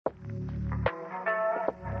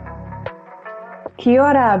Kia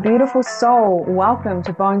ora, beautiful soul. Welcome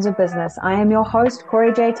to Bones of Business. I am your host,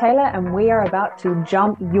 Corey J. Taylor, and we are about to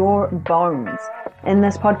jump your bones. In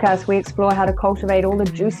this podcast, we explore how to cultivate all the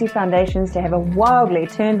juicy foundations to have a wildly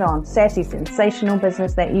turned on, sassy, sensational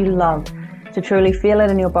business that you love, to truly feel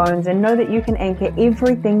it in your bones and know that you can anchor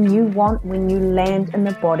everything you want when you land in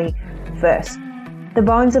the body first. The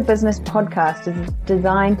Bones of Business podcast is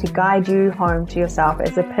designed to guide you home to yourself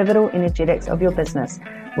as the pivotal energetics of your business.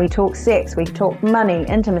 We talk sex, we talk money,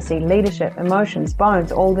 intimacy, leadership, emotions,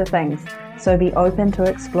 bones, all the things. So be open to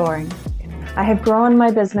exploring. I have grown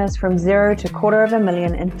my business from zero to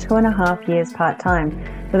 $250,000 in 2.5 years part-time.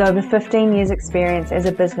 With over 15 years experience as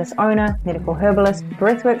a business owner, medical herbalist,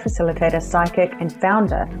 breathwork facilitator, psychic, and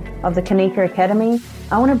founder of the Kanika Academy,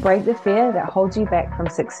 I want to break the fear that holds you back from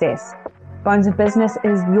success. Bones of Business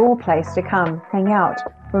is your place to come, hang out.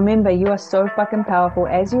 Remember, you are so fucking powerful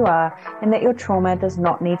as you are, and that your trauma does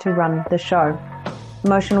not need to run the show.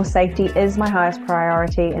 Emotional safety is my highest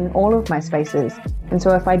priority in all of my spaces, and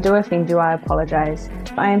so if I do offend you, I apologize.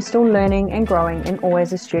 I am still learning and growing and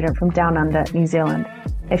always a student from down under New Zealand.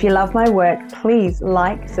 If you love my work, please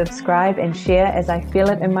like, subscribe, and share as I feel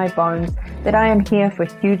it in my bones that I am here for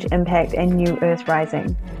huge impact and new earth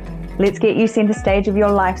rising. Let's get you center stage of your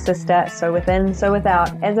life, sister. So within, so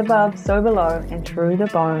without, as above, so below, and through the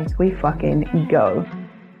bones we fucking go.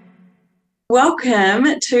 Welcome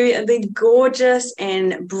to the gorgeous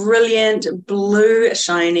and brilliant, blue,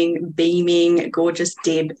 shining, beaming, gorgeous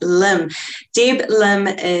Deb Lim. Deb Lim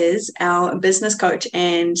is our business coach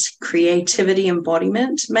and creativity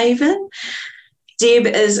embodiment maven. Deb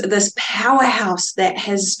is this powerhouse that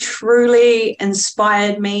has truly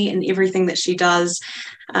inspired me in everything that she does.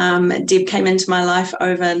 Deb came into my life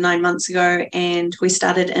over 9 months ago, and we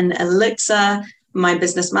started in Elixir, my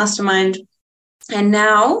business mastermind. And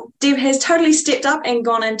now Deb has totally stepped up and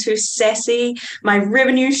gone into Sassy, my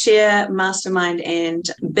revenue share mastermind and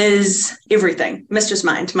biz everything, Mistress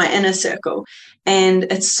Mind, my inner circle. And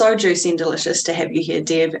it's so juicy and delicious to have you here,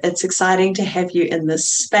 Deb. It's exciting to have you in this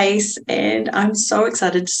space, and I'm so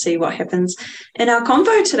excited to see what happens in our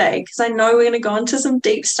convo today, because I know we're going to go into some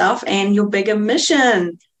deep stuff and your bigger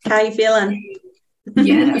mission. How are you feeling?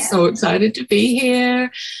 Yeah, so excited to be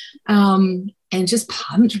here. And just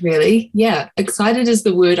pumped, really. Yeah, excited is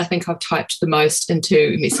the word I think I've typed the most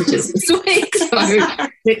into messages this week. So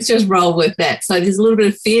let's just roll with that. So there's a little bit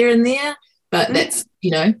of fear in there, but that's,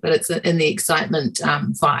 but it's in the excitement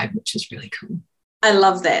vibe, which is really cool. I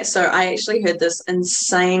love that. So I actually heard this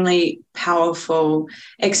insanely powerful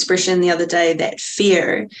expression the other day that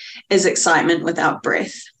fear is excitement without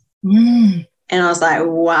breath. Mm. And I was like,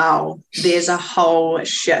 wow, there's a whole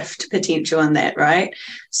shift potential in that, right?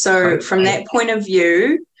 So from that point of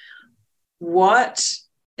view, what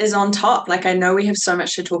is on top? Like, I know we have so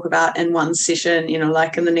much to talk about in one session,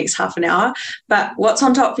 like in the next half an hour, but what's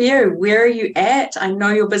on top for you? Where are you at? I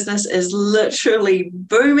know your business is literally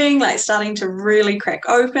booming, like starting to really crack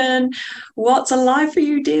open. What's alive for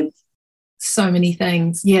you, Deb? So many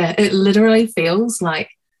things. Yeah, it literally feels like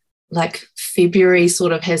February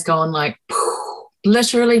sort of has gone like,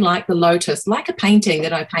 literally like the lotus, like a painting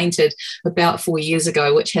that I painted about 4 years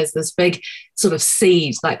ago, which has this big sort of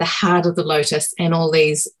seed, like the heart of the lotus, and all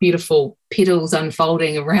these beautiful petals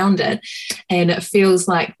unfolding around it. And it feels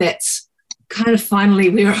like that's kind of finally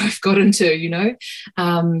where I've got into,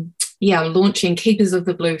 I'm launching Keepers of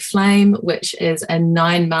the Blue Flame, which is a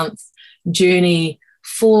 9-month journey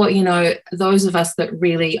for, those of us that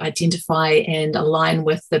really identify and align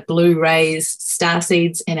with the blue rays,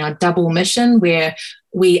 starseeds, and our double mission, where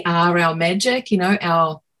we are our magic,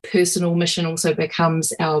 our personal mission also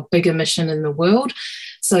becomes our bigger mission in the world.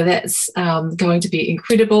 So that's going to be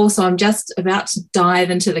incredible. So I'm just about to dive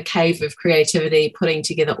into the cave of creativity, putting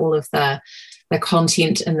together all of the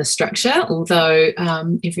content and the structure, although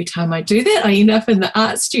every time I do that I end up in the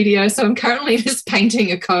art studio, so I'm currently just painting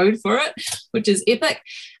a code for it, which is epic.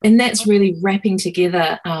 And that's really wrapping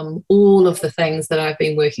together all of the things that I've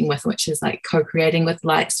been working with, which is like co-creating with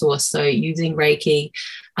light source, so using Reiki,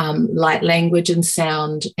 light language and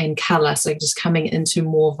sound and color, so just coming into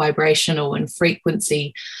more vibrational and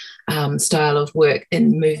frequency style of work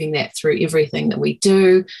and moving that through everything that we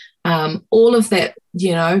do. All of that,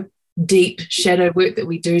 deep shadow work that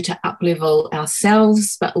we do to up-level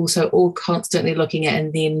ourselves, but also all constantly looking at,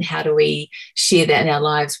 and then how do we share that in our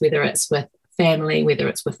lives, whether it's with family, whether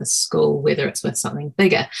it's with a school, whether it's with something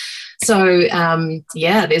bigger. So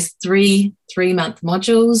there's three-month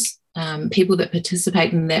modules. People that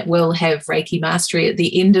participate in that will have Reiki mastery at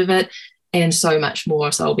the end of it, and so much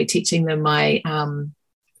more. So I'll be teaching them my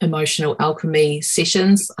emotional alchemy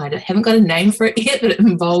sessions. I haven't got a name for it yet, but it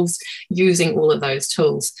involves using all of those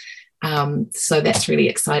tools. So that's really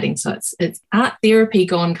exciting. So it's art therapy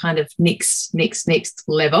gone kind of next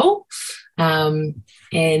level.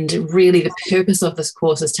 And really the purpose of this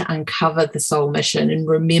course is to uncover the soul mission and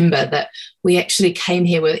remember that we actually came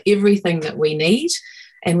here with everything that we need.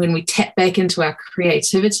 And when we tap back into our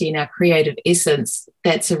creativity and our creative essence,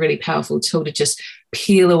 that's a really powerful tool to just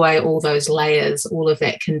peel away all those layers, all of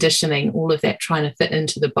that conditioning, all of that trying to fit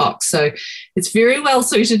into the box. So it's very well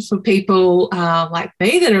suited for people like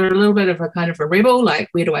me that are a little bit of a kind of a rebel, like,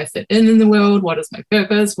 where do I fit in the world? What is my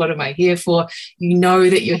purpose? What am I here for? You know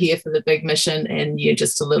that you're here for the big mission and you're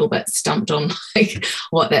just a little bit stumped on like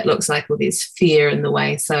what that looks like, or there's fear in the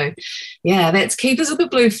way. So yeah, that's Keepers of the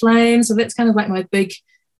Blue Flame. So that's kind of like my big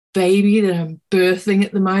baby that I'm birthing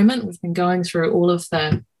at the moment. We've been going through all of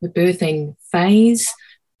the birthing phase,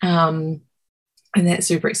 and that's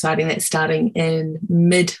super exciting. That's starting in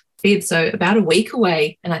mid-Feb, so about a week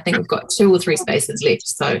away, and I think we've got 2 or 3 spaces left,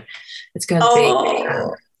 so it's going to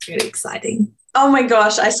be really exciting. Oh my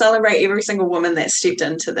gosh, I celebrate every single woman that stepped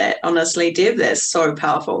into that. Honestly, Deb, that's so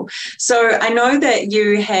powerful. So I know that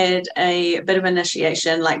you had a bit of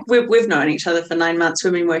initiation, like we've known each other for 9 months.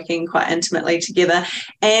 We've been working quite intimately together.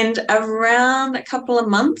 And around a couple of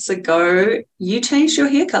months ago, you changed your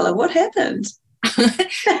hair color. What happened? So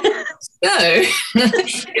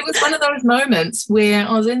it was one of those moments where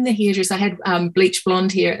I was in the hairdresser. I had bleach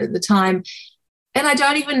blonde hair at the time, and I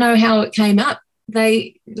don't even know how it came up.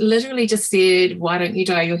 They literally just said, why don't you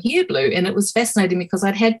dye your hair blue? And it was fascinating because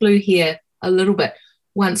I'd had blue hair a little bit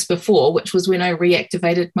once before, which was when I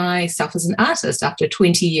reactivated myself as an artist after a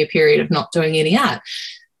 20-year period of not doing any art.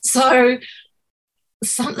 So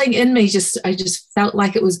something in me I just felt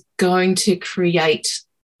like it was going to create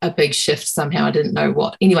a big shift somehow. I didn't know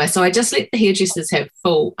what. Anyway, so I just let the hairdressers have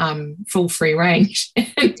full free range.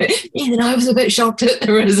 And then I was a bit shocked at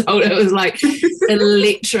the result. It was like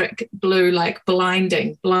electric blue, like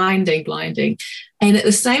blinding. And at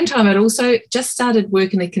the same time, I'd also just started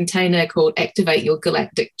work in a container called Activate Your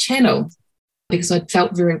Galactic Channel, because I'd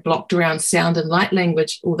felt very blocked around sound and light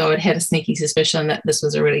language, although I'd had a sneaky suspicion that this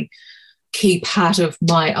was a really key part of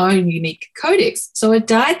my own unique codex. So I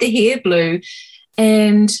dyed the hair blue,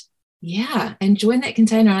 and joined that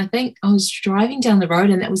container. And I think I was driving down the road,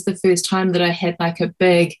 and that was the first time that I had like a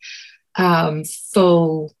big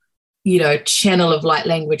full channel of light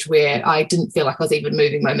language where I didn't feel like I was even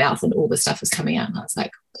moving my mouth and all the stuff was coming out. And I was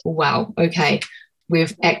like, wow, okay,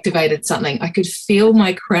 we've activated something. I could feel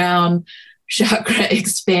my crown chakra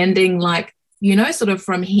expanding, like, sort of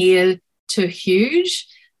from here to huge.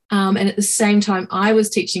 And at the same time, I was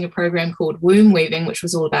teaching a program called Womb Weaving, which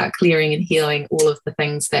was all about clearing and healing all of the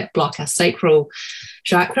things that block our sacral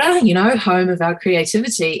chakra, home of our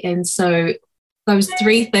creativity. And so those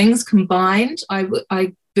 3 things combined, I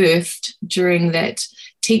birthed during that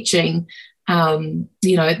teaching,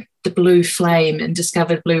 the blue flame, and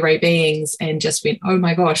discovered Blu-ray beings, and just went, oh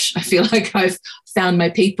my gosh, I feel like I've found my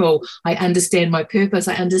people. I understand my purpose.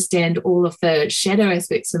 I understand all of the shadow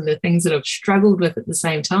aspects and the things that I've struggled with at the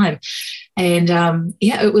same time. And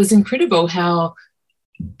it was incredible how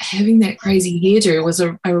having that crazy hairdo was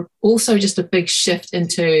also just a big shift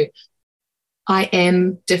into, I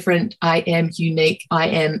am different, I am unique, I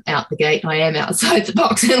am out the gate, I am outside the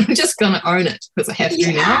box, and I'm just going to own it because I have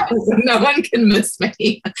to now. No one can miss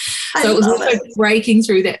me. So it was also breaking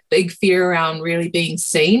through that big fear around really being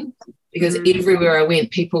seen, because everywhere I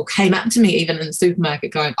went, people came up to me, even in the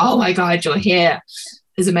supermarket, going, oh my God, your hair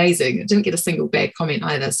is amazing. I didn't get a single bad comment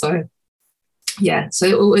either. So so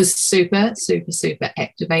it was super, super, super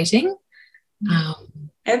activating.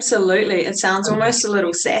 Absolutely. It sounds almost a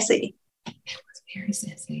little sassy. It was very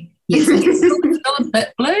sassy. Yes, it's still a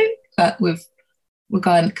bit blue, but we're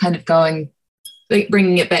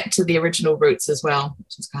bringing it back to the original roots as well,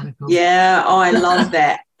 which is kind of cool. Yeah, I love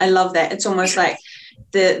that. It's almost like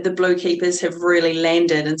the blue keepers have really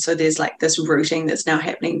landed, and so there's like this rooting that's now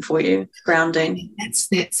happening for you, grounding. That's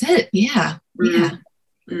it. Yeah.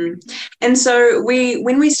 And so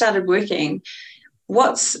when we started working,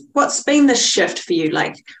 what's been the shift for you?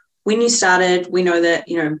 Like, when you started, we know that,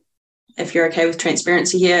 if you're okay with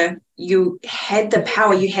transparency here, you had the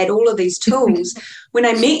power, you had all of these tools. When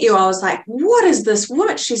I met you, I was like, what is this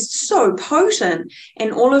woman? She's so potent,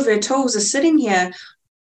 and all of her tools are sitting here.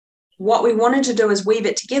 What we wanted to do is weave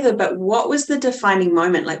it together, but what was the defining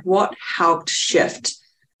moment? Like, what helped shift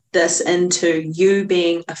this into you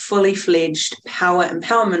being a fully fledged power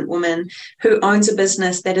empowerment woman who owns a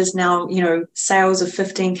business that is now, sales of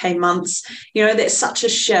 15K months? That's such a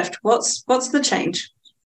shift. What's the change?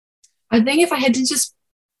 I think if I had to just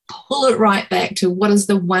pull it right back to what is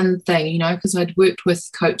the one thing, you know, because I'd worked with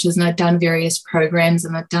coaches and I'd done various programs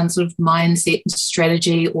and I'd done sort of mindset and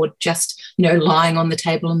strategy, or just, you know, lying on the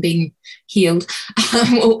table and being healed,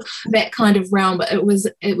 or that kind of realm. But it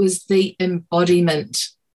was the embodiment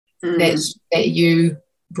that you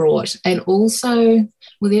brought. And also,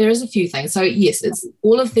 well, there is a few things. So yes, it's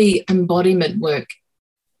all of the embodiment work.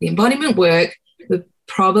 The embodiment work,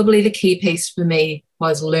 probably the key piece for me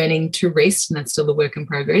was learning to rest, and that's still a work in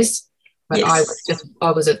progress. But yes.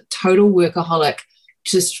 I was a total workaholic,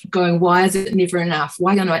 just going, why is it never enough?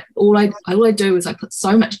 Why don't all I do is I put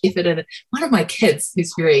so much effort in it. One of my kids,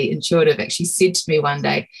 who's very intuitive, actually said to me one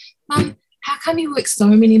day, Mum, how come you work so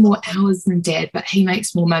many more hours than Dad, but he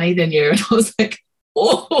makes more money than you? And I was like,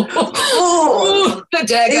 the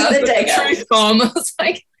dagger, the truth bomb. I was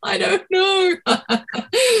like, I don't know.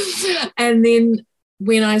 And then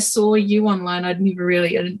when I saw you online, I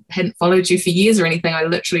hadn't followed you for years or anything. I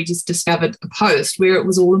literally just discovered a post where it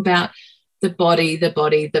was all about the body.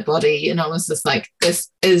 And I was just like, this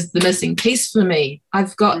is the missing piece for me.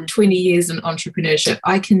 I've got 20 years in entrepreneurship.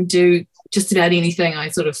 I can do just about anything I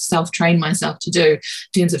sort of self-train myself to do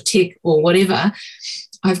in terms of tech or whatever.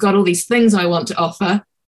 I've got all these things I want to offer,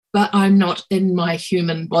 but I'm not in my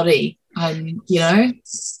human body. I'm, you know,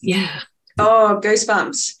 yeah. Oh,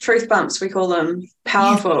 goosebumps, truth bumps, we call them.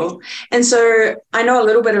 Powerful. Yeah. And so I know a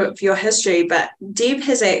little bit of your history, but Deb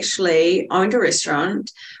has actually owned a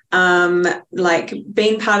restaurant, like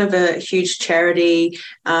been part of a huge charity.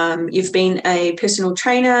 You've been a personal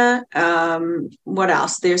trainer. What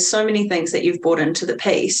else? There's so many things that you've brought into the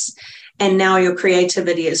piece, and now your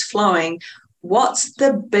creativity is flowing. What's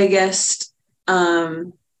the biggest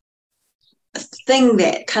thing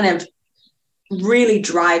that kind of really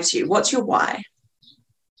drives you? What's your why?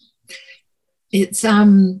 It's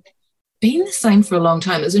been the same for a long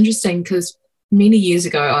time. It's interesting because many years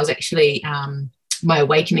ago I was actually my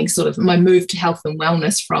awakening, sort of my move to health and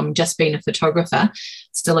wellness from just being a photographer,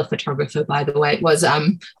 still a photographer by the way, was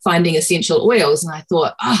finding essential oils. And I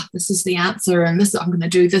thought, this is the answer, and I'm going to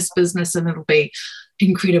do this business and it'll be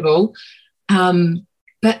incredible.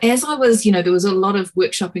 But as I was, you know, there was a lot of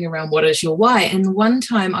workshopping around what is your why. And one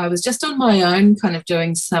time I was just on my own kind of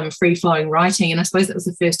doing some free-flowing writing. And I suppose that was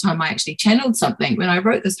the first time I actually channeled something, when I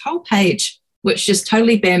wrote this whole page, which just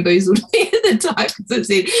totally bamboozled me at the time.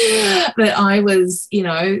 But I was, you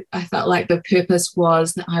know, I felt like the purpose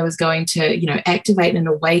was that I was going to, you know, activate and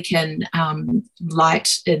awaken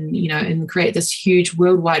light and, you know, and create this huge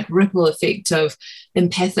worldwide ripple effect of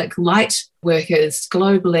empathic light workers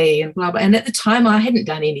globally and blah, blah. And at the time I hadn't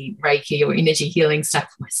done any Reiki or energy healing stuff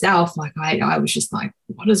for myself. Like I was just like,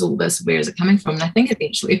 what is all this? Where is it coming from? And I think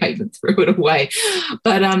eventually I even threw it away.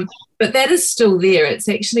 But that is still there. It's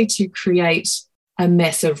actually to create a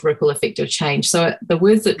massive ripple effect of change. So the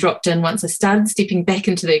words that dropped in once I started stepping back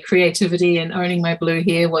into their creativity and owning my blue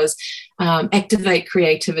hair was activate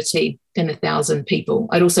creativity in 1,000 people.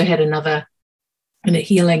 I'd also had another in a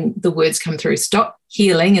healing, the words come through, stop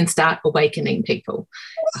healing and start awakening people.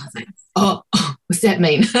 I was like, what's that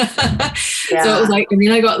mean? Yeah. So it was like, and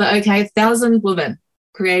then I got the, 1,000 women,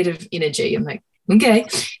 creative energy. I'm like, okay.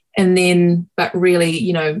 And then, but really,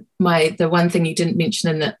 you know, the one thing you didn't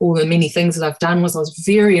mention in all the many things that I've done was I was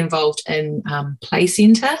very involved in Play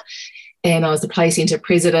Centre, and I was the Play Centre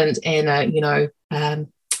president and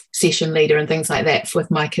session leader and things like that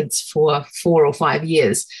with my kids for 4 or 5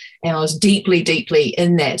 years. And I was deeply, deeply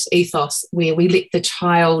in that ethos where we let the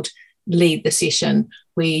child lead the session.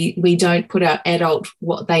 We don't put our adult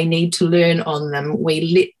what they need to learn on them.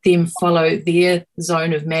 We let them follow their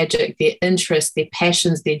zone of magic, their interests, their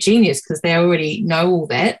passions, their genius, because they already know all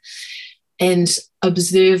that, and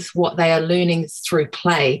observe what they are learning through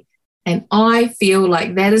play. And I feel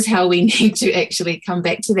like that is how we need to actually come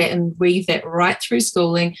back to that and weave that right through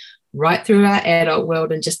schooling, right through our adult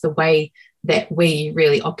world, and just the way that we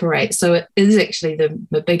really operate. So it is actually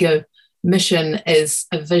the bigger mission is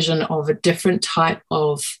a vision of a different type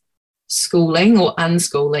of schooling or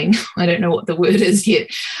unschooling, I don't know what the word is yet,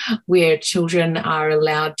 where children are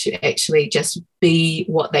allowed to actually just be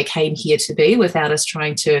what they came here to be without us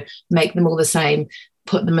trying to make them all the same,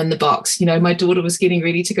 put them in the box. You know, my daughter was getting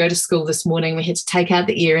ready to go to school this morning. We had to take out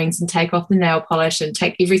the earrings and take off the nail polish and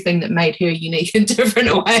take everything that made her unique in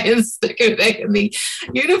different ways and stick her back in the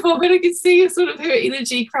uniform. And I could see sort of her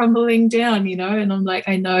energy crumbling down, you know, and I'm like,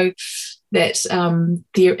 I know that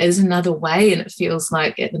there is another way, and it feels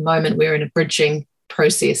like at the moment we're in a bridging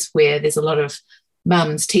process where there's a lot of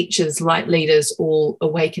mums, teachers, light leaders all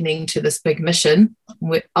awakening to this big mission.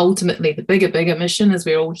 We're ultimately the bigger mission is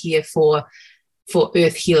we're all here for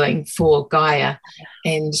earth healing, for Gaia.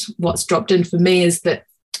 And what's dropped in for me is that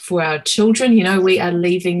for our children, you know, we are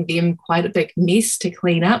leaving them quite a big mess to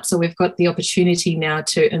clean up. So we've got the opportunity now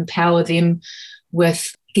to empower them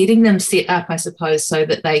with getting them set up, I suppose, so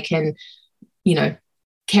that they can, you know,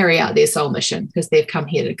 carry out their soul mission, because they've come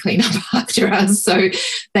here to clean up after us. So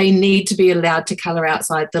they need to be allowed to colour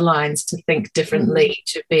outside the lines, to think differently,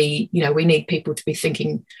 to be, you know, we need people to be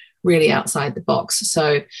thinking really outside the box.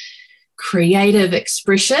 So creative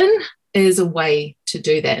expression is a way to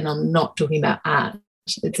do that. And I'm not talking about art.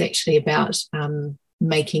 It's actually about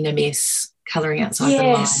making a mess, colouring outside the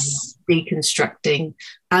lines, deconstructing,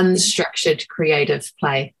 unstructured creative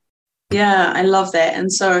play. Yeah, I love that.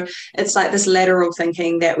 And so it's like this lateral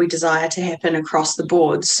thinking that we desire to happen across the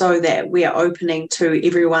board, so that we are opening to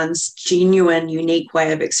everyone's genuine, unique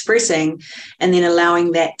way of expressing, and then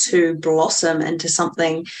allowing that to blossom into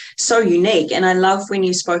something so unique. And I love when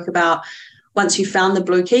you spoke about, once you found the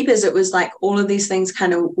Blue Keepers, it was like all of these things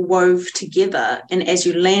kind of wove together. And as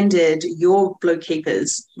you landed your Blue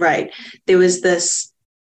Keepers, right, there was this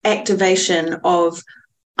activation of,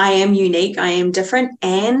 I am unique, I am different,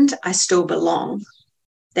 and I still belong.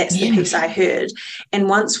 That's the piece I heard. And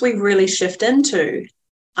once we really shift into,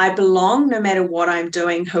 I belong no matter what I'm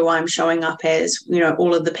doing, who I'm showing up as, you know,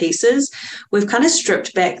 all of the pieces, we've kind of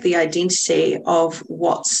stripped back the identity of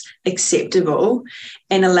what's acceptable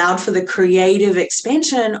and allowed for the creative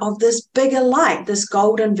expansion of this bigger light, this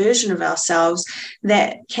golden version of ourselves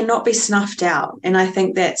that cannot be snuffed out. And I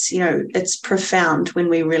think that's, you know, it's profound when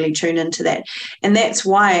we really tune into that. And that's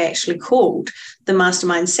why I actually called the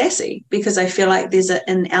mastermind Sassy, because I feel like there's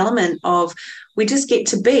an element of, we just get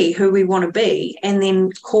to be who we want to be, and then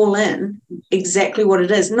call in exactly what it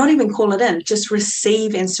is. Not even call it in, just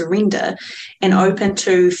receive and surrender, and open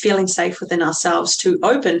to feeling safe within ourselves, to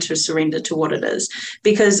open to surrender to what it is.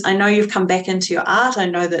 Because I know you've come back into your art. I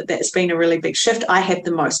know that that's been a really big shift. I have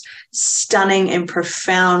the most stunning and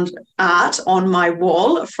profound art on my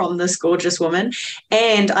wall from this gorgeous woman.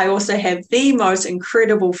 And I also have the most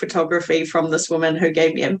incredible photography from this woman who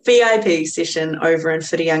gave me a VIP session over in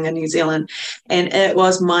Whitianga, New Zealand. And it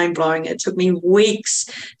was mind-blowing. It took me weeks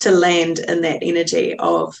to land in that energy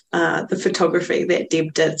of the photography that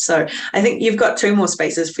Deb did. So I think you've got 2 more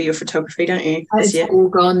spaces for your photography, don't you? It's all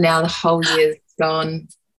gone now. The whole year's gone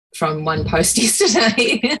from one post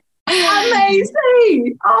yesterday.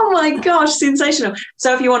 Amazing. Oh my gosh, sensational.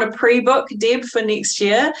 So if you want to pre-book Deb for next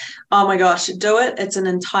year, oh my gosh, do it. It's an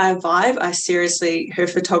entire vibe. I seriously, her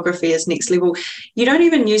photography is next level. You don't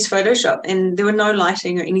even use Photoshop, and there were no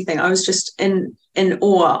lighting or anything. I was just in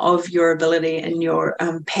awe of your ability and your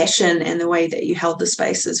passion, and the way that you held the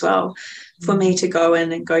space as well for me to go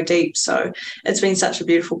in and go deep. So it's been such a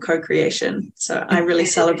beautiful co-creation. So I really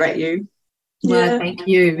celebrate you. Well, thank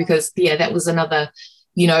you, because that was another,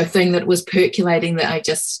 you know, thing that was percolating, that I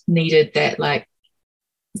just needed that, like,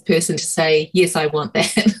 person to say, yes, I want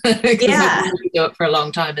that. Because I wanted to do it for a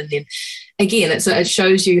long time. And then again, it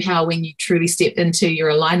shows you how, when you truly step into your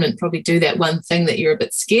alignment, probably do that one thing that you're a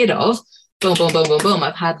bit scared of, boom, boom, boom, boom, boom.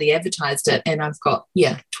 I've hardly advertised it, and I've got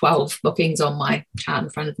 12 bookings on my chart in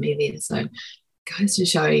front of me there. So goes to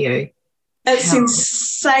show you. It's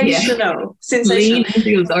sensational. Sensational. Lean into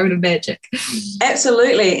your zone of magic.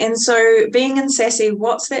 Absolutely. And so being in Sassy,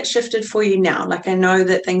 what's that shifted for you now? Like, I know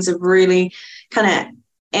that things have really kind of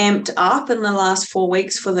amped up in the last 4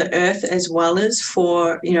 weeks for the earth, as well as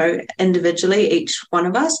for, you know, individually, each one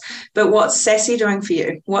of us. But what's Sassy doing for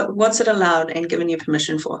you? What's it allowed and given you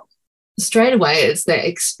permission for? Straight away, it's that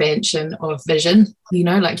expansion of vision. You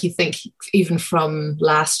know, like, you think even from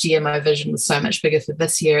last year, my vision was so much bigger for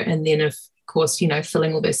this year. And then, of course, you know,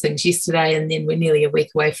 filling all those things yesterday, and then we're nearly a week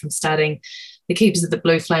away from starting the Keepers of the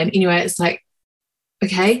Blue Flame. Anyway, it's like,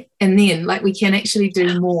 okay, and then, like, we can actually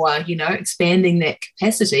do more, you know, expanding that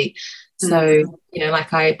capacity. So, you know,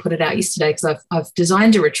 like, I put it out yesterday, because I've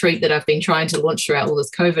designed a retreat that I've been trying to launch throughout all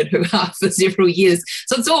this COVID hoo-ha for several years.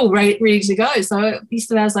 So it's all ready to go. So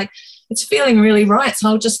yesterday I was like, it's feeling really right. So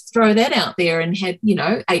I'll just throw that out there, and had, you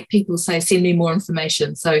know, 8 people say, send me more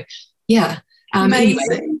information. So, amazing.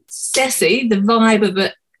 Anyway, Sassy, the vibe of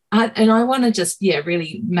it. And I want to just,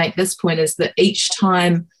 really make this point, is that each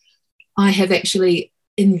time I have actually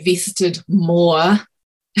invested more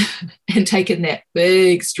and taken that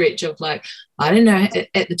big stretch of, like, I don't know,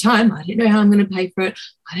 at the time, I don't know how I'm going to pay for it.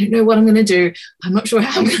 I don't know what I'm going to do. I'm not sure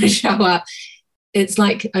how I'm going to show up. It's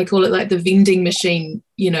like, I call it like the vending machine,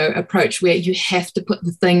 you know, approach, where you have to put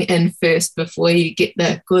the thing in first before you get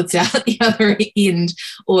the goods out at the other end,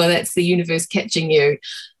 or that's the universe catching you.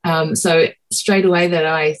 So straight away that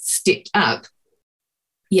I stepped up,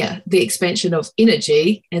 the expansion of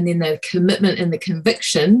energy, and then the commitment and the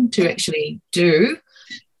conviction to actually do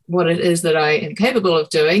what it is that I am capable of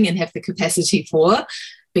doing and have the capacity for,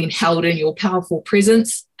 being held in your powerful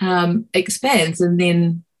presence, expands. And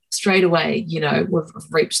then straight away, you know, we've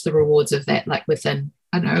reaped the rewards of that, like within,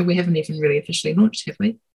 I don't know, we haven't even really officially launched, have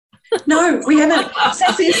we? No, we haven't.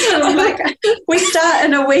 Sassy, like, we start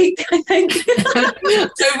in a week, I think. So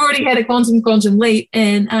we've already had a quantum leap,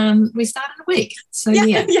 and we start in a week. So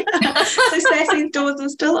yeah. So Sassy's doors are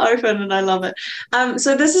still open, and I love it.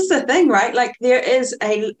 So this is the thing, right? Like, there is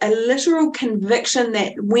a literal conviction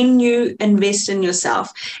that when you invest in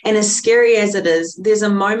yourself, and as scary as it is, there's a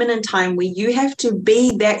moment in time where you have to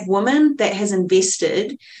be that woman that has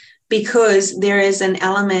invested, because there is an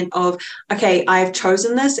element of, okay, I've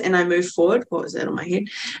chosen this and I move forward. What was that on my head?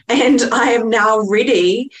 And I am now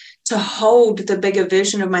ready to hold the bigger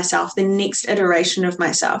version of myself, the next iteration of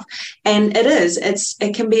myself. And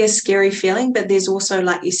it can be a scary feeling, but there's also,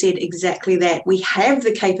 like you said, exactly that. We have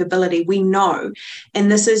the capability, we know. And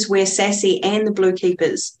this is where Sassy and the Blue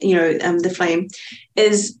Keepers, you know, the flame,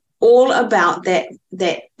 is all about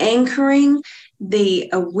that anchoring, the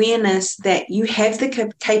awareness that you have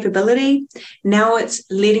the capability. Now it's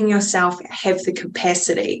letting yourself have the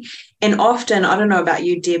capacity. And often, I don't know about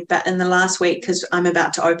you, Deb, but in the last week, because I'm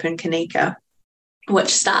about to open Kanika, which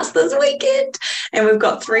starts this weekend, and we've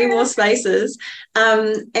got 3 more spaces.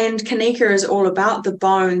 And Kanika is all about the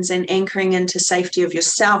bones and anchoring into safety of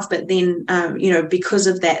yourself. But then, you know, because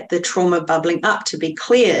of that, the trauma bubbling up to be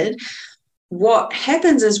cleared, what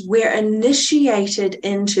happens is we're initiated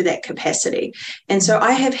into that capacity. And so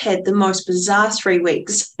I have had the most bizarre 3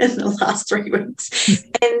 weeks in the last 3 weeks.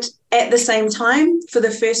 And at the same time, for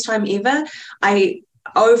the first time ever, I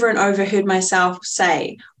over and over heard myself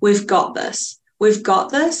say, we've got this. We've got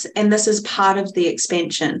this, and this is part of the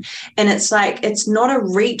expansion. And it's like, it's not a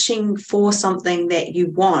reaching for something that you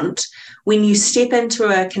want. When you step into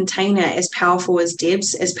a container as powerful as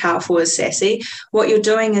Deb's, as powerful as Sassy, what you're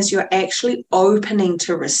doing is you're actually opening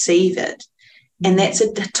to receive it. And that's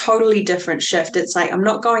a totally different shift. It's like, I'm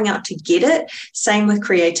not going out to get it. Same with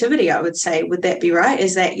creativity, I would say. Would that be right?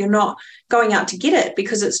 Is that you're not going out to get it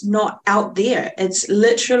because it's not out there. It's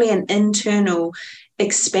literally an internal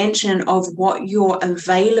expansion of what you're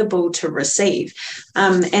available to receive.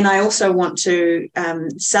 And I also want to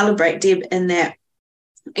celebrate Deb in that,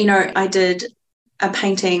 you know, I did a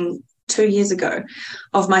painting 2 years ago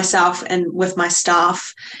of myself and with my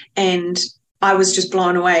staff, and I was just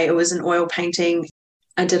blown away. It was an oil painting.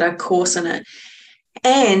 I did a course in it.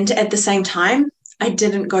 And at the same time, I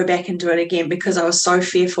didn't go back and do it again because I was so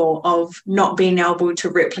fearful of not being able to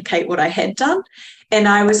replicate what I had done. And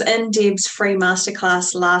I was in Deb's free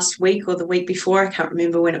masterclass last week or the week before, I can't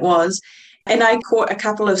remember when it was. And I caught a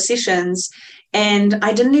couple of sessions and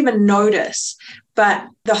I didn't even notice. But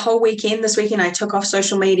the whole weekend, this weekend, I took off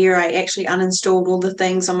social media. I actually uninstalled all the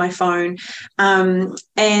things on my phone.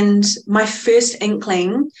 And my first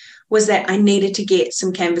inkling was that I needed to get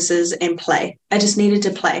some canvases and play. I just needed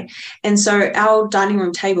to play. And so our dining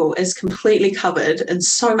room table is completely covered in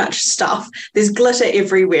so much stuff. There's glitter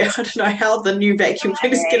everywhere. I don't know how the new vacuum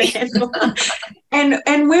cleaner is going to handle it.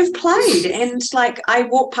 And we've played, and like I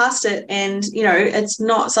walk past it, and you know, it's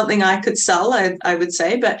not something I could sell, I would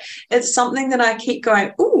say, but it's something that I keep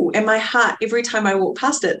going, ooh, in my heart, every time I walk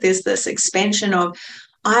past it, there's this expansion of,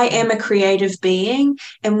 I am a creative being,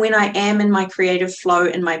 and when I am in my creative flow,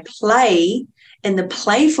 in my play, in the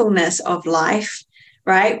playfulness of life,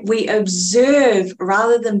 right, we observe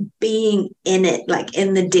rather than being in it, like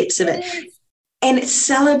in the depths of it. And it's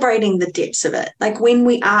celebrating the depths of it. Like when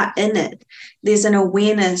we are in it, there's an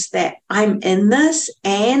awareness that I'm in this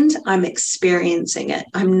and I'm experiencing it.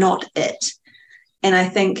 I'm not it. And I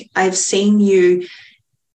think I've seen you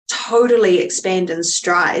totally expand in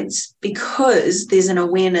strides because there's an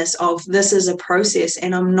awareness of this is a process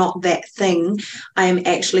and I'm not that thing. I am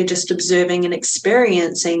actually just observing and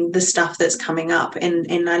experiencing the stuff that's coming up.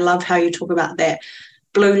 And I love how you talk about that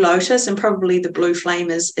blue lotus, and probably the blue flame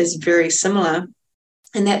is very similar,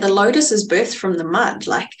 and that the lotus is birthed from the mud.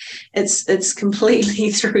 Like it's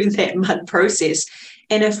completely through that mud process.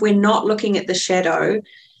 And if we're not looking at the shadow,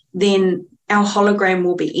 then our hologram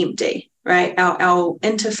will be empty. Right? Our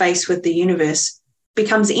interface with the universe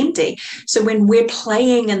becomes empty. So when we're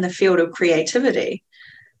playing in the field of creativity,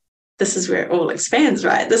 this is where it all expands,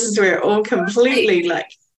 right? This is where it all completely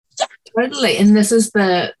like. Totally. And this is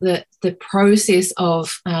the process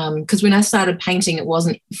of, because when I started painting, it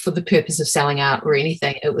wasn't for the purpose of selling art or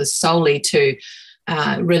anything. It was solely to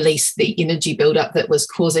release the energy buildup that was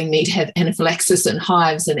causing me to have anaphylaxis and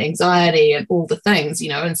hives and anxiety and all the things, you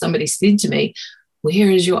know. And somebody said to me,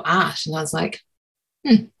 where is your art? And I was like,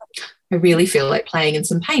 I really feel like playing in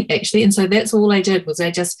some paint, actually. And so that's all I did, was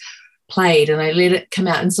I just played and I let it come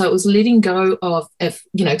out. And so it was letting go of, if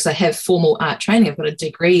you know, because I have formal art training, I've got a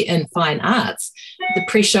degree in fine arts, the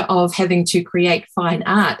pressure of having to create fine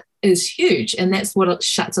art is huge, and that's what it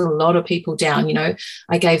shuts a lot of people down. You know,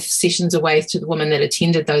 I gave sessions away to the women that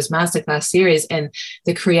attended those masterclass series, and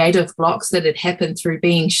the creative blocks that had happened through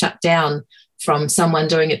being shut down from someone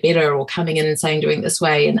doing it better or coming in and saying doing it this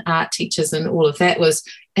way, and art teachers and all of that was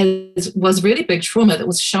really big trauma that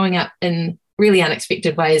was showing up in really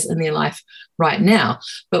unexpected ways in their life right now.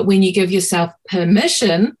 But when you give yourself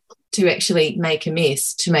permission to actually make a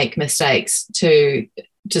mess, to make mistakes, to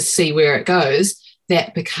just see where it goes,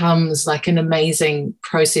 that becomes like an amazing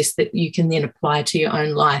process that you can then apply to your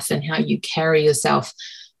own life and how you carry yourself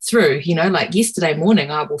through. You know, like yesterday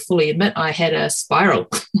morning, I will fully admit I had a spiral.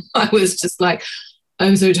 I was just like,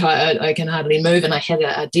 I'm so tired, I can hardly move, and I had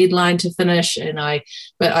a deadline to finish, and I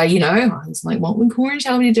was like, what would Corey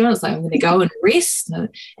tell me to do? I was like, I'm going to go and rest,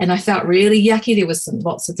 and I felt really yucky. There was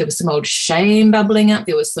some old shame bubbling up.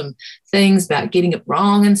 There was some things about getting it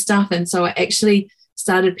wrong and stuff, and so I actually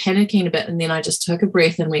started panicking a bit, and then I just took a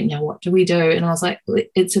breath and went, now what do we do? And I was like,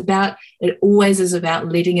 it always is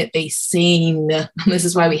about letting it be seen. And this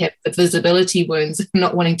is why we have the visibility wounds,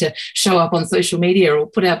 not wanting to show up on social media or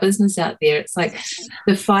put our business out there. It's like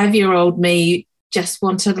the 5-year-old me just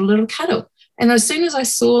wanted a little cuddle. And as soon as I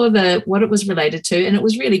saw what it was related to, and it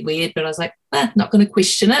was really weird, but I was like, not going to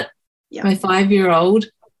question it. Yeah. My 5-year-old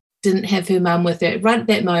didn't have her mum with her right at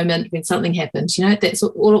that moment when something happened. You know, that's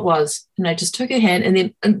all it was. And I just took her hand, and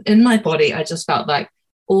then in my body, I just felt like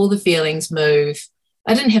all the feelings move.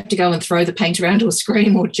 I didn't have to go and throw the paint around or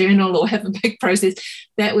scream or journal or have a big process.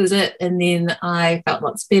 That was it. And then I felt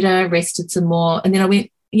lots better, rested some more. And then I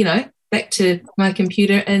went, you know, back to my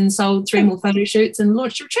computer and sold 3 more photo shoots and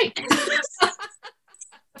launched a retreat.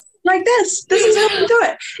 Like this is how you do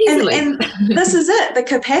it. And this is it. The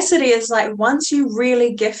capacity is like, once you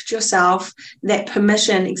really gift yourself that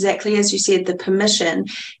permission, exactly as you said, the permission,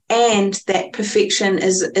 and that perfection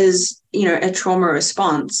is you know, a trauma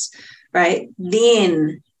response, right?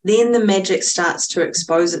 Then the magic starts to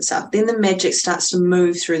expose itself. Then the magic starts to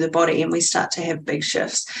move through the body, and we start to have big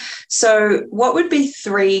shifts. So what would be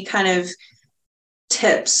 3 kind of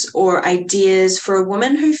tips or ideas for a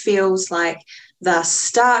woman who feels like they're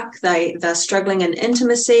stuck, they're struggling in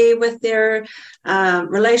intimacy with their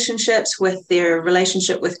relationships, with their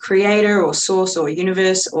relationship with creator or source or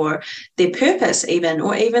universe, or their purpose even,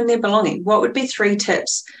 or even their belonging? What would be 3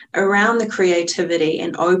 tips around the creativity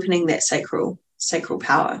and opening that sacral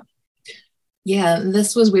power? Yeah,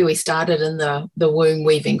 this was where we started in the womb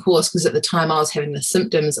weaving course, because at the time I was having the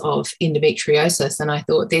symptoms of endometriosis, and I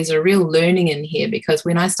thought there's a real learning in here, because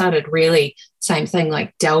when I started really, same thing,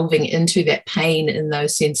 like delving into that pain and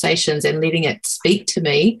those sensations and letting it speak to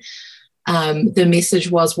me, the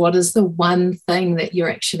message was, what is the one thing that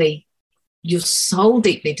your soul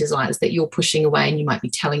deeply desires that you're pushing away, and you might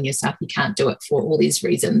be telling yourself you can't do it for all these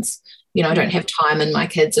reasons. You know, I don't have time and my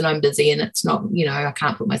kids and I'm busy and it's not, you know, I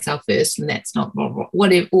can't put myself first and that's not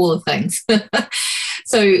whatever, all the things.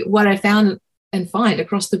 So what I found and find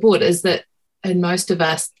across the board is that in most of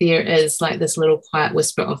us, there is like this little quiet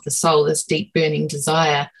whisper of the soul, this deep burning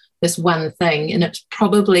desire, this one thing, and it's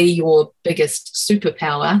probably your biggest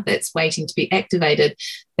superpower that's waiting to be activated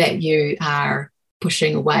that you are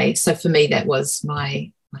pushing away. So for me, that was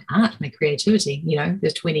my art, my creativity. You know,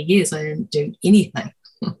 there's 20 years I didn't do anything.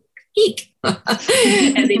 Eek.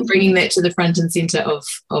 And then bringing that to the front and center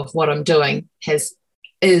of what I'm doing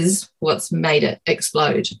is what's made it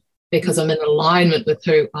explode, because I'm in alignment with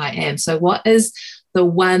who I am. So what is the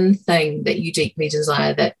one thing that you deeply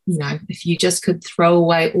desire that, you know, if you just could throw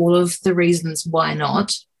away all of the reasons why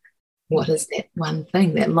not, what is that one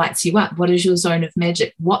thing that lights you up? What is your zone of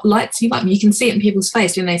magic? What lights you up? You can see it in people's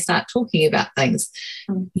face when they start talking about things.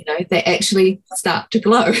 You know, they actually start to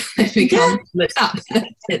glow. They become lit up.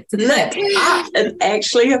 It's lit up. It's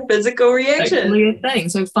actually a physical reaction. Actually a thing.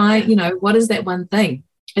 So find, you know, what is that one thing?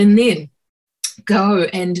 And then go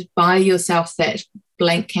and buy yourself that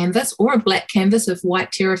blank canvas, or a black canvas if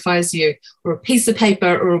white terrifies you, or a piece of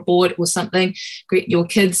paper or a board or something. Get your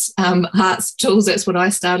kids' arts tools. That's what I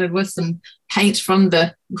started with, some paint from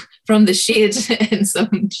the shed and some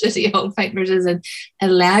shitty old paintbrushes, and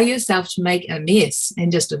allow yourself to make a mess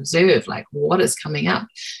and just observe, like, what is coming up,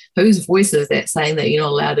 whose voice is that saying that you're not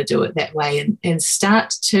allowed to do it that way, and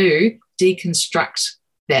start to deconstruct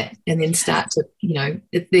that, and then start to, you know,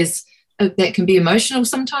 if there's that can be emotional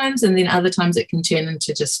sometimes, and then other times it can turn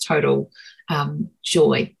into just total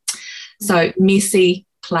joy. So messy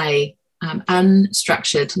play,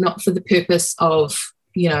 unstructured, not for the purpose of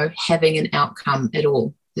having an outcome at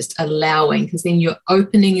all, just allowing, because then you're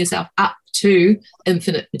opening yourself up to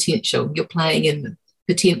infinite potential. You're playing in the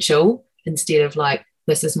potential instead of like,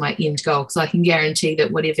 this is my end goal. Because I can guarantee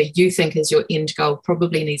that whatever you think is your end goal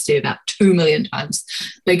probably needs to be about 2 million times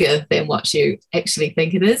bigger than what you actually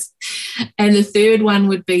think it is. And the third one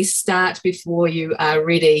would be start before you are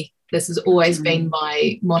ready. This has always been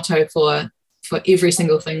my motto for every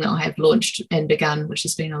single thing that I have launched and begun, which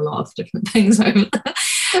has been a lot of different things over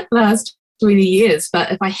the last 20 years.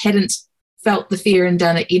 But if I hadn't felt the fear and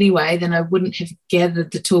done it anyway, then I wouldn't have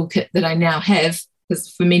gathered the toolkit that I now have. Because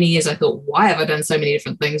for many years I thought, why have I done so many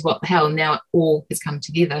different things? What the hell? Now it all has come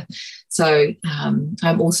together. So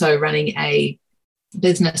I'm also running a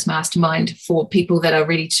business mastermind for people that are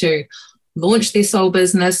ready to launch their soul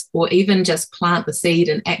business or even just plant the seed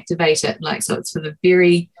and activate it. So it's for the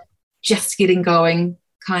very just getting going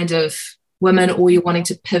kind of women, or you're wanting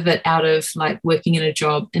to pivot out of like working in a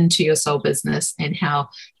job into your soul business, and how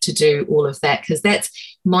to do all of that. Because that's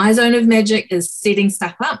my zone of magic, is setting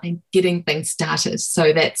stuff up and getting things started.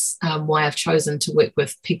 So that's why I've chosen to work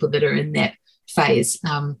with people that are in that phase.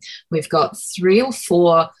 We've got 3 or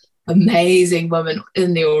 4 amazing women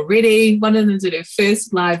in there already. One of them did her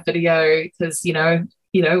first live video because, we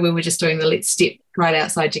were just doing the let's step right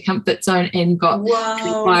outside your comfort zone, and got an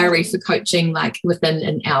inquiry for coaching like within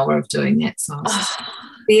an hour of doing that. So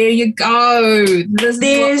there you go.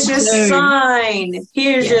 There's your sign.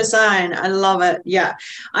 Here's your sign. I love it. Yeah.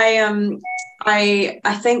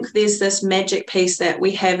 I think there's this magic piece that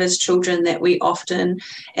we have as children that we often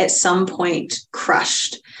at some point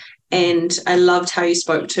crushed. And I loved how you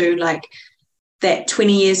spoke to like that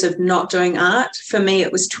 20 years of not doing art. For me,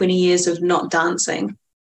 it was 20 years of not dancing.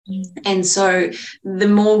 And so the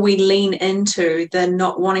more we lean into the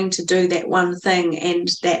not wanting to do that one thing and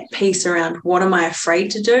that piece around what am I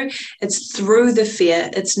afraid to do, it's through the fear.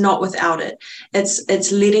 It's not without it.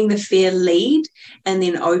 It's letting the fear lead and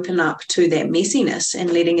then open up to that messiness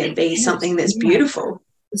and letting it be something that's beautiful.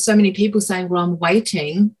 So many people saying, well, I'm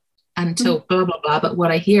waiting until blah, blah, blah. But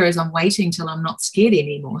what I hear is I'm waiting till I'm not scared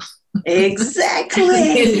anymore.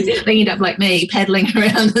 Exactly. They end up like me, paddling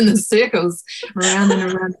around in the circles, around and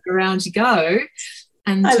around and around you go.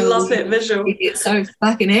 I love that visual. You get so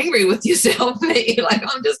fucking angry with yourself that you're like,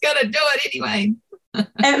 I'm just going to do it anyway.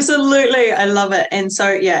 Absolutely. I love it. And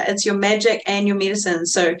so, yeah, it's your magic and your medicine.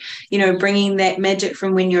 So, bringing that magic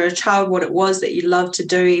from when you're a child, what it was that you loved to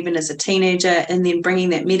do even as a teenager, and then bringing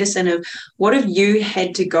that medicine of what have you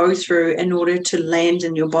had to go through in order to land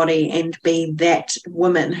in your body and be that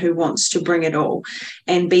woman who wants to bring it all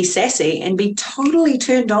and be sassy and be totally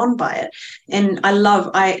turned on by it. And I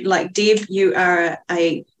like Deb, you are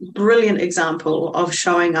a brilliant example of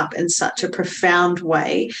showing up in such a profound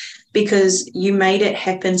way, because you made it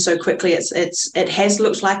happen so quickly. It has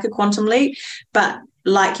looked like a quantum leap, but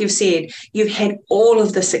like you've said, you've had all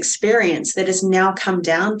of this experience that has now come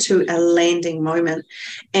down to a landing moment.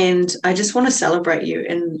 And I just want to celebrate you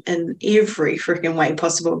in every freaking way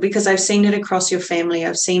possible, because I've seen it across your family.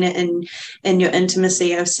 I've seen it in your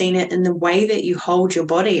intimacy. I've seen it in the way that you hold your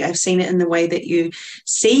body. I've seen it in the way that you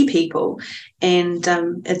see people. And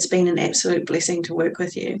it's been an absolute blessing to work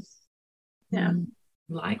with you. Yeah.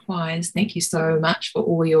 Likewise, thank you so much for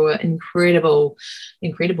all your incredible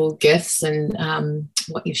gifts, and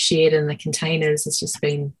what you've shared in the containers has just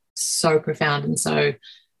been so profound and so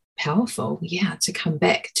powerful. Yeah, to come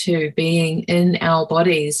back to being in our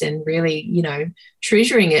bodies and really,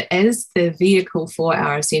 treasuring it as the vehicle for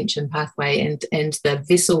our ascension pathway, and the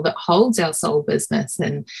vessel that holds our soul business,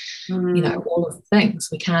 and all of the things.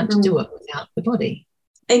 We can't do it without the body.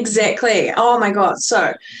 Exactly. Oh my God.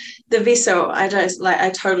 So the vessel, I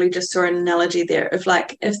totally just saw an analogy there of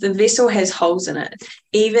like, if the vessel has holes in it,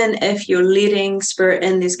 even if you're letting spirit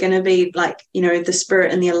in, there's going to be like, the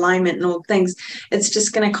spirit and the alignment and all things, it's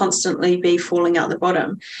just going to constantly be falling out the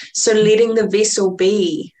bottom. So letting the vessel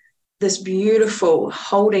be this beautiful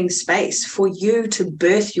holding space for you to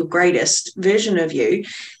birth your greatest version of you,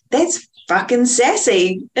 that's fucking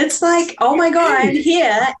sassy. It's like, oh my God, I'm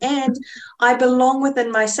here and I belong within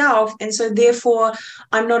myself. And so therefore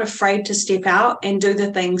I'm not afraid to step out and do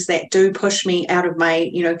the things that do push me out of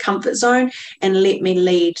my, comfort zone, and let me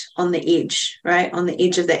lead on the edge, right? On the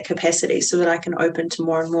edge of that capacity, so that I can open to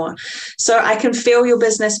more and more. So I can feel your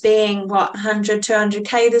business being 100,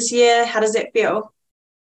 200K this year. How does that feel?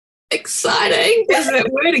 Exciting. There's that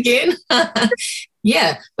word again.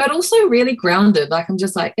 Yeah, but also really grounded. Like, I'm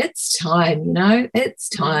just like, it's time, it's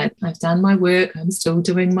time. I've done my work. I'm still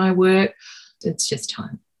doing my work. It's just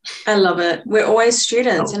time. I love it. We're always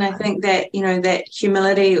students. And I think that, that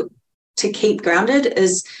humility to keep grounded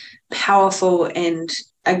is powerful and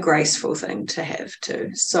a graceful thing to have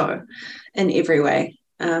too. So in every way,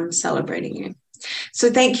 celebrating you.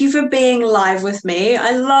 So thank you for being live with me.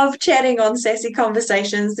 I love chatting on Sassy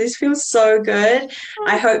Conversations. This feels so good.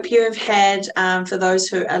 I hope you have had, for those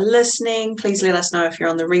who are listening, please let us know if you're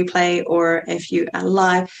on the replay or if you are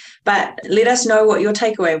live, but let us know what your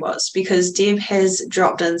takeaway was, because Deb has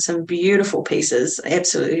dropped in some beautiful pieces,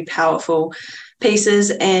 absolutely powerful pieces,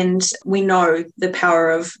 and we know the power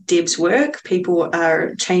of Deb's work. People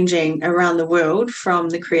are changing around the world from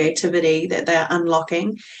the creativity that they're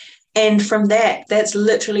unlocking. And from that, that's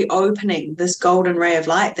literally opening this golden ray of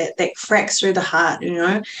light that cracks through the heart, you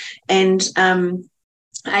know. And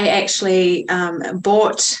I actually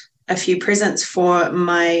bought a few presents for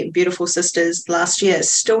my beautiful sisters last year.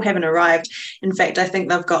 Still haven't arrived. In fact, I think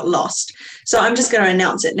they've got lost. So I'm just going to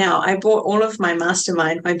announce it now. I bought all of my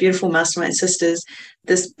mastermind, my beautiful mastermind sisters,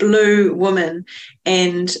 this blue woman,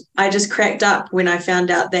 and I just cracked up when I found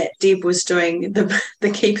out that Deb was doing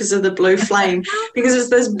the Keepers of the Blue Flame, because it's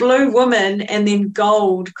this blue woman and then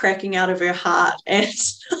gold cracking out of her heart. And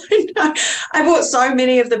I bought so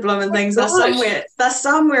many of the blooming things. They're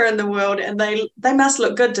somewhere in the world, and they must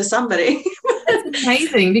look good to somebody. That's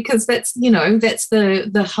amazing, because that's, you know, that's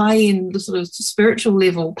the high end, the sort of spiritual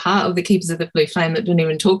level part of the Keepers of the Blue Flame that we didn't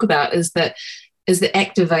even talk about, is the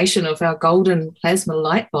activation of our golden plasma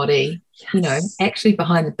light body, yes, you know, actually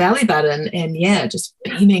behind the belly button, and just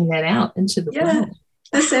beaming that out into the world.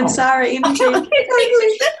 The samsara energy.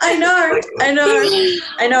 I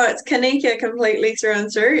know. It's Kanika completely through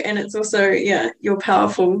and through, and it's also, your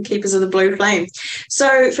powerful Keepers of the Blue Flame.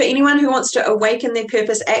 So for anyone who wants to awaken their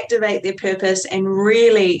purpose, activate their purpose, and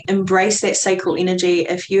really embrace that sacral energy,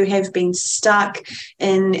 if you have been stuck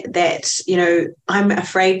in that, you know, I'm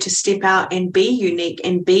afraid to step out and be unique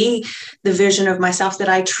and be the version of myself that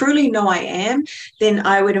I truly know I am, then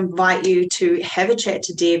I would invite you to have a chat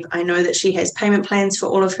to Deb. I know that she has payment plans for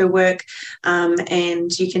all of her work,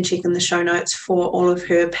 and you can check in the show notes for all of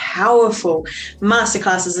her powerful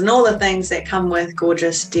masterclasses and all the things that come with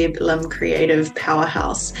gorgeous Deb Lim Creative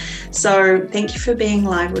Powerhouse. So thank you for being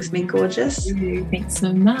live with me, gorgeous. Thanks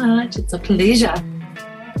so much. It's a pleasure.